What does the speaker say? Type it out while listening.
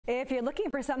If you're looking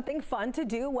for something fun to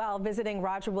do while visiting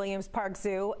Roger Williams Park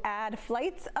Zoo, add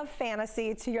Flights of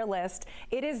Fantasy to your list.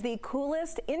 It is the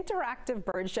coolest interactive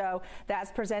bird show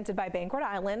that's presented by Bank Rhode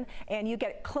Island, and you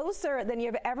get closer than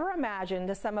you've ever imagined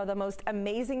to some of the most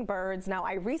amazing birds. Now,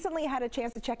 I recently had a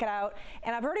chance to check it out,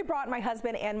 and I've already brought my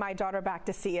husband and my daughter back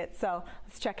to see it, so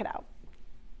let's check it out.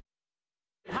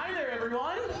 Hi there,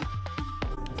 everyone.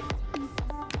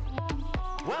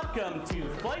 Welcome to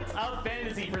Flights of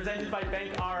Fantasy, presented by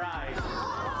Bank RI.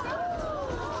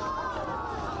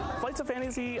 Flights of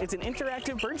Fantasy, it's an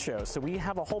interactive bird show, so we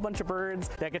have a whole bunch of birds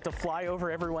that get to fly over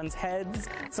everyone's heads.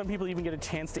 Some people even get a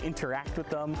chance to interact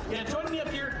with them. Yeah, join me up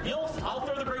here. I'll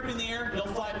throw the bird in the air, you'll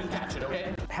fly up and catch it,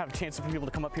 okay? Have a chance for people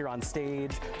to come up here on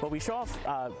stage, but we show off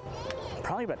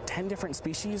probably about 10 different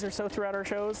species or so throughout our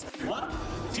shows. 1,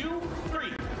 2,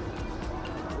 3.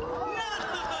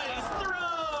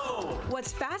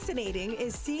 What's fascinating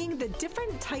is seeing the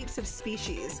different types of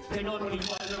species. Take a look when he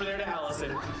flies over there to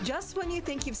Allison. Just when you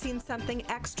think you've seen something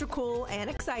extra cool and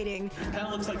exciting, kind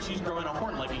of looks like she's growing a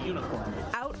horn like a unicorn.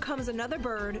 Out comes another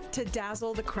bird to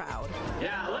dazzle the crowd.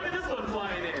 Yeah, look at this one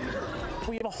flying in.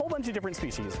 We have a whole bunch of different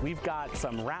species. We've got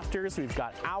some raptors, we've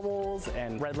got owls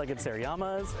and red-legged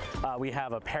seriamas. We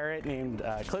have a parrot named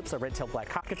Eclipse, a red-tailed black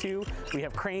cockatoo. We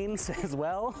have cranes as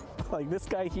well, like this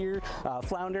guy here,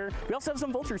 flounder. We also have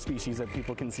some vulture species that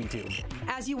people can see too.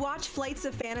 As you watch Flights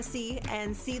of Fantasy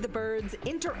and see the birds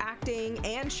interacting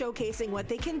and showcasing what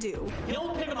they can do,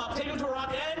 you'll pick them up, take them to a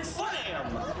rock, and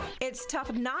slam! It's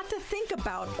tough not to think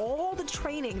about all the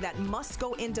training that must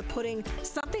go into putting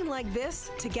something like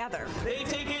this together. They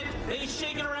take it, they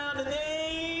shake it around, and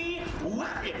they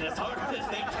whack it as hard as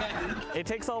they can. It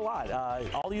takes a lot.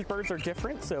 All these birds are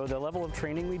different, so the level of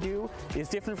training we do is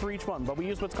different for each one, but we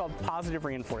use what's called positive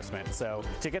reinforcement. So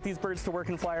to get these birds to work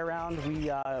and fly around, we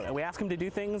ask them to do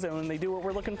things, and when they do what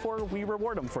we're looking for, we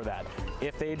reward them for that.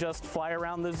 If they just fly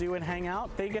around the zoo and hang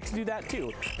out, they get to do that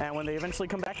too. And when they eventually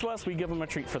come back to us, we give them a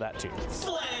treat for that too.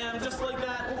 Slam, just like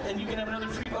that, and you can have another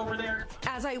treat over there.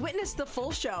 As I witnessed the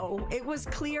full show, it was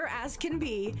clear as can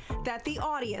be that the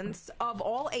audience of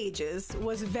all ages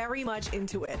was very much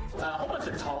into it. A whole bunch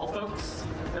of tall folks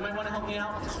that might want to help me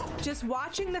out. Just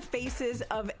watching the faces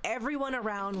of everyone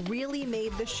around really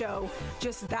made the show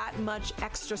just that much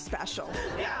extra special.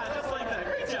 Yeah, just like that.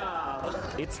 Great job.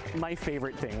 It's my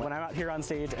favorite thing. When I'm out here on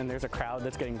stage and there's a crowd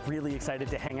that's getting really excited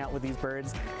to hang out with these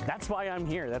birds, that's why I'm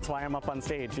here. That's why I'm up on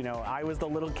stage. You know, I was the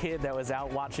little kid that was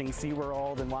out watching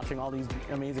SeaWorld and watching all these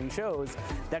amazing shows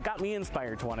that got me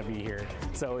inspired to want to be here.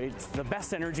 So it's the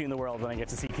best energy in the world when I get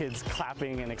to see kids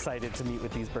clapping and excited to meet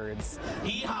with these birds.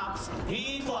 He hops,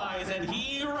 he flies, and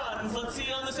he runs. Let's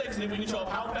see on the 6 and if we can show up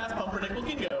how fast Pumpernickel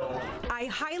can go. I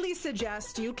highly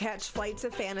suggest you catch Flights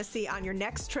of Fantasy on your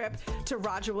next trip to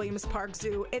Roger Williams Park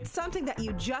Zoo. It's something that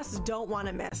you just don't want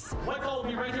to miss. White Claw will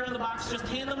be right here in the box. Just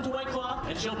hand them to White Claw,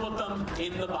 and she'll put them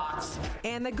in the box.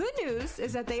 And the good news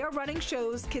is that they are running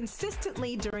shows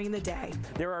consistently during the day.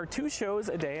 There are 2 shows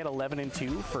a day at 11 and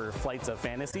 2 for Flights of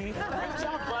Fantasy. Great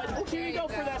job, bud. Oh, here you go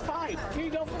for that 5. Here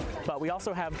you go. But we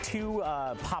also have 2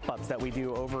 pop-ups that we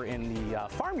do over in the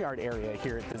farmyard area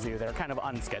here at the zoo that are kind of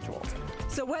unscheduled.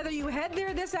 So whether you head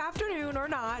there this afternoon or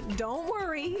not, don't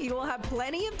worry. You will have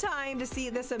plenty of time to see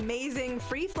this amazing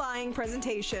free-flying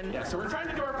presentation. Yeah, so we're trying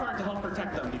to do our part to help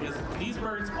protect them because these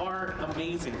birds are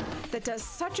amazing. That does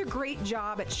such a great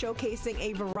job at showcasing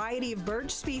a variety of bird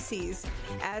species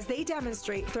as they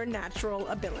demonstrate their natural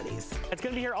abilities. It's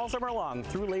going to be here all summer long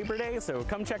through Labor Day, so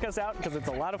come check us out because it's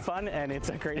a lot of fun and it's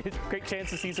a great chance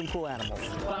to see some cool animals.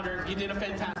 Flounder, you did a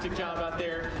fantastic job out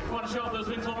there. You want to show off those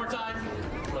wings one more time?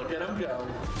 Look at them go.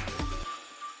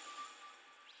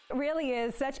 It really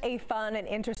is such a fun and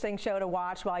interesting show to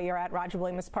watch while you're at Roger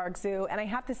Williams Park Zoo. And I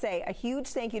have to say a huge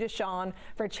thank you to Sean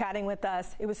for chatting with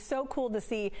us. It was so cool to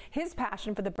see his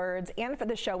passion for the birds and for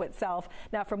the show itself.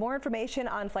 Now, for more information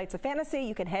on Flights of Fantasy,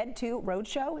 you can head to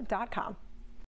rhodeshow.com.